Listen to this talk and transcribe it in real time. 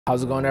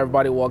How's it going,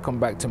 everybody? Welcome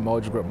back to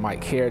MojoGrip.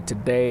 Mike here.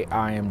 Today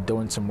I am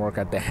doing some work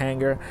at the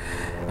hangar,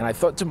 and I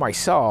thought to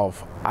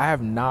myself, I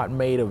have not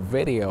made a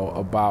video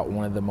about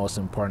one of the most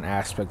important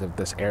aspects of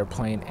this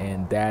airplane,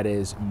 and that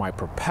is my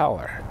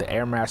propeller, the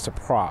Airmaster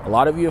prop. A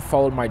lot of you have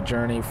followed my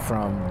journey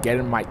from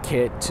getting my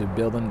kit to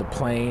building the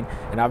plane,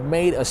 and I've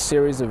made a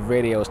series of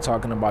videos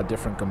talking about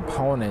different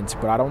components,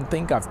 but I don't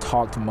think I've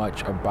talked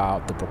much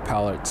about the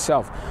propeller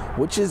itself,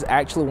 which is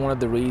actually one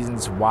of the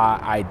reasons why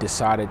I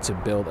decided to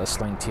build a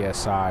Sling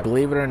Tsi.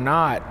 Believe it or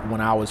not, when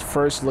I was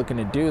first looking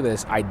to do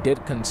this, I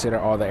did consider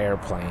all the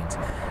airplanes,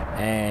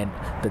 and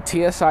the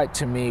TSI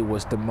to me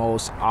was the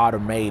most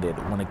automated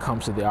when it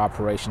comes to the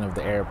operation of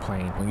the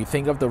airplane. When you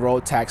think of the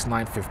Rotax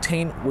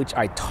 915, which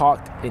I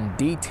talked in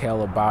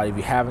detail about, if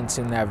you haven't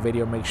seen that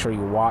video, make sure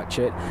you watch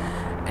it.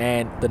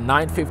 And the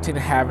 915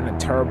 having a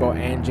turbo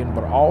engine,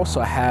 but also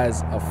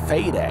has a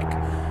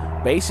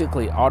FADEC.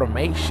 Basically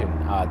automation.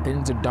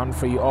 Things are done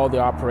for you, all the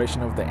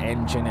operation of the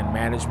engine and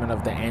management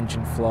of the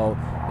engine flow,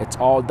 it's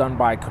all done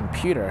by a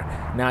computer.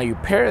 Now you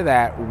pair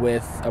that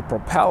with a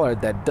propeller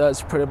that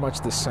does pretty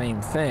much the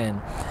same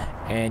thing,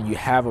 and you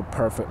have a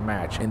perfect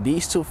match. And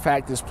these two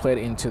factors played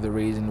into the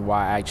reason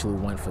why I actually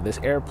went for this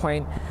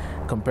airplane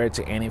compared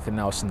to anything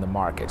else in the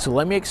market. So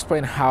let me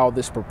explain how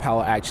this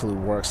propeller actually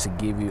works to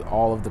give you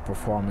all of the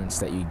performance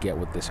that you get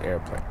with this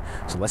airplane.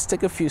 So let's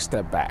take a few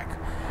steps back.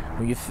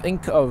 When you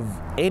think of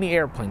any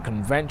airplane,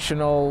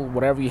 conventional,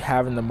 whatever you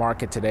have in the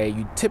market today,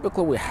 you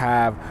typically will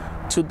have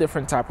two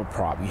different types of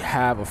prop. You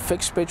have a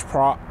fixed pitch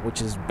prop,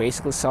 which is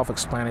basically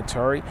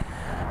self-explanatory.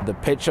 The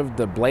pitch of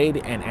the blade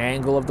and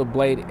angle of the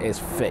blade is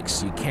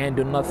fixed. You can't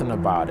do nothing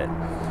about it.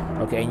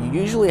 Okay, and you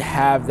usually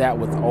have that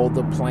with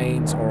older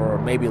planes or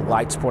maybe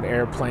light sport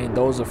airplane.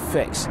 Those are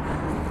fixed.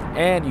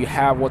 And you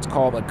have what's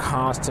called a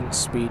constant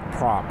speed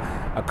prop.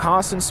 A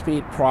constant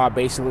speed prop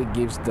basically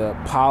gives the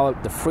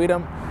pilot the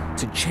freedom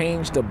to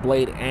change the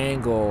blade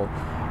angle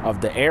of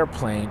the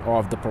airplane or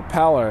of the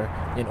propeller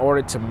in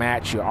order to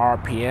match your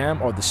RPM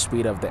or the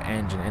speed of the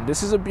engine. And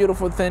this is a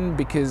beautiful thing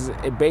because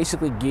it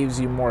basically gives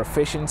you more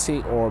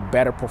efficiency or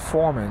better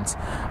performance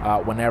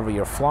whenever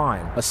you're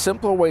flying. A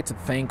simpler way to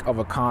think of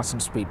a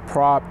constant speed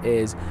prop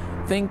is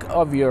think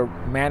of your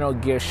manual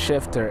gear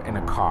shifter in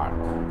a car.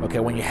 Okay,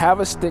 when you have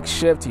a stick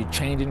shift, you're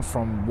changing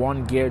from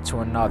one gear to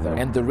another.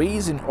 And the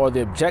reason or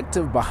the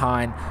objective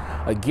behind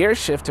a gear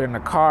shifter in a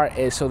car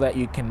is so that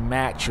you can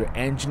match your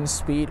engine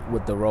speed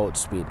with the road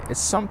speed.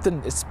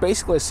 It's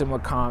basically a similar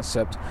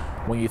concept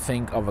when you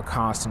think of a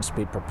constant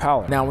speed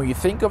propeller. Now, when you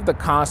think of the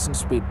constant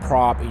speed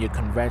prop in your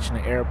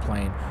conventional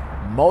airplane,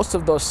 most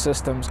of those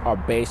systems are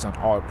based on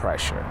oil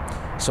pressure.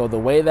 So the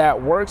way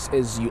that works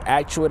is you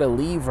actuate a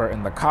lever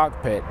in the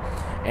cockpit,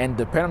 and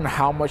depending on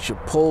how much you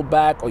pull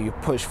back or you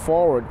push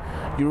forward,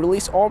 you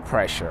release oil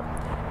pressure.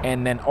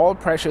 And then oil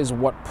pressure is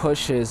what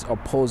pushes or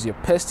pulls your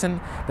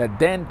piston that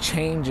then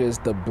changes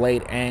the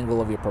blade angle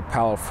of your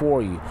propeller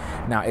for you.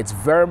 Now, it's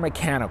very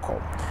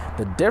mechanical.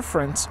 The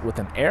difference with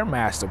an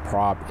Airmaster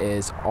prop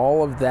is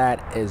all of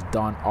that is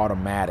done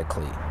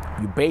automatically.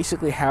 You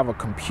basically have a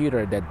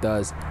computer that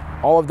does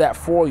all of that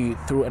for you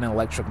through an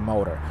electric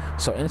motor.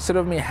 So instead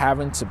of me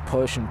having to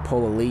push and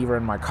pull a lever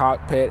in my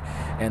cockpit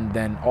and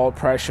then oil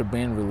pressure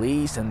being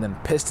released and then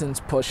pistons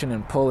pushing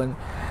and pulling,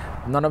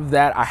 none of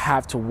that I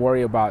have to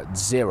worry about.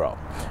 Zero.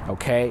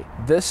 Okay,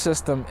 this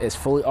system is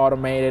fully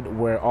automated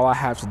where all I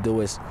have to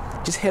do is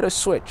just hit a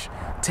switch.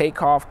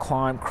 Take off,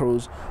 climb,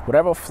 cruise,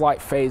 whatever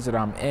flight phase that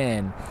I'm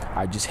in,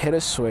 I just hit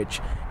a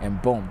switch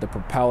and boom, the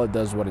propeller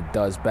does what it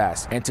does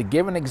best. And to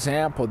give an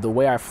example, the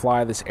way I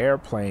fly this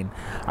airplane,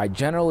 I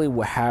generally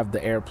will have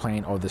the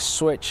airplane or the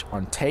switch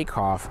on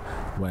takeoff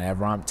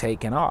whenever I'm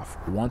taking off.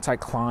 Once I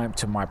climb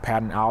to my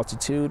pattern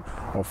altitude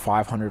or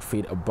 500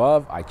 feet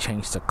above, I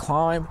change to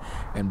climb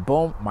and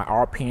boom, my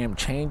RPM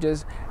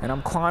changes and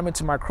I'm climbing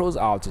to my cruise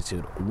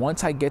altitude.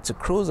 Once I get to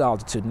cruise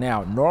altitude,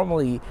 now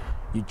normally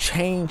you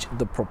change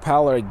the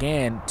propeller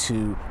again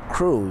to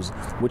cruise,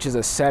 which is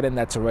a setting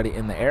that's already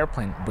in the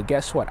airplane. But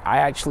guess what? I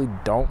actually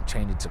don't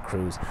change it to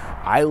cruise.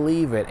 I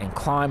leave it in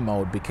climb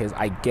mode because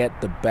I get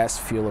the best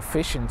fuel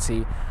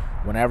efficiency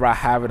whenever I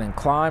have it in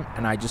climb,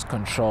 and I just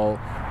control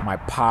my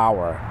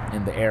power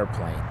in the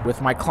airplane. With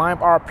my climb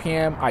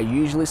RPM, I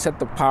usually set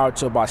the power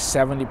to about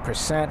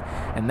 70%,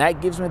 and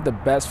that gives me the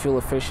best fuel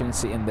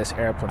efficiency in this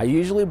airplane. I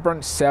usually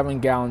burn 7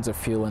 gallons of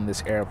fuel in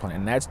this airplane,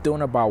 and that's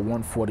doing about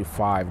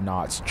 145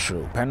 knots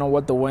true. Depending on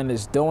what the wind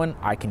is doing,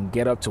 I can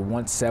get up to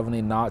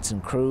 170 knots in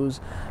cruise.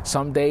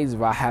 Some days,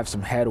 if I have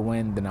some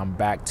headwind, then I'm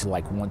back to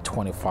like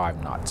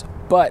 125 knots.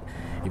 But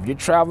if you're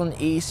traveling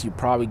east, you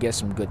probably get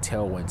some good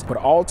tailwinds. But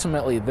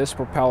ultimately, this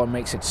propeller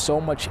makes it so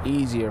much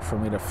easier for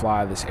me to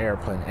fly this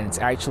airplane. And it's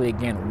actually,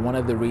 again, one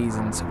of the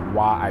reasons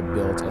why I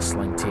built a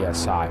Sling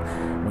Tsi.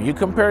 When you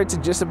compare it to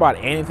just about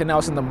anything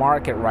else in the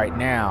market right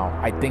now,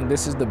 I think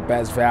this is the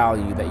best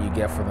value that you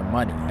get for the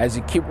money. As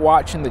you keep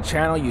watching the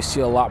channel, you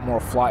see a lot more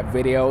flight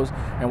videos.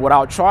 And what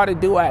I'll try to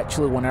do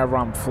actually whenever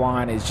I'm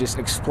flying is just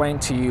explain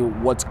to you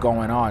what's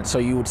going on. So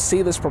you would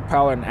see this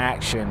propeller in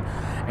action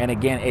And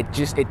again,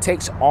 it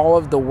takes all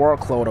of the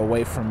workload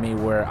away from me,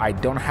 where I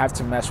don't have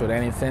to mess with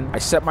anything. I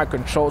set my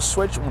control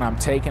switch when I'm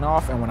taking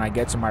off and when I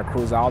get to my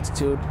cruise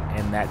altitude,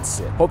 and that's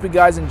it. Hope you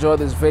guys enjoyed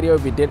this video.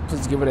 If you did,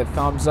 please give it a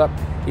thumbs up.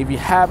 If you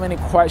have any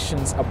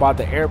questions about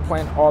the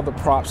airplane or the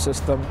prop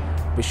system,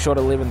 be sure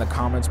to leave in the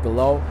comments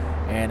below,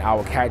 and I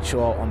will catch you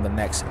all on the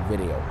next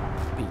video.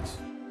 Peace.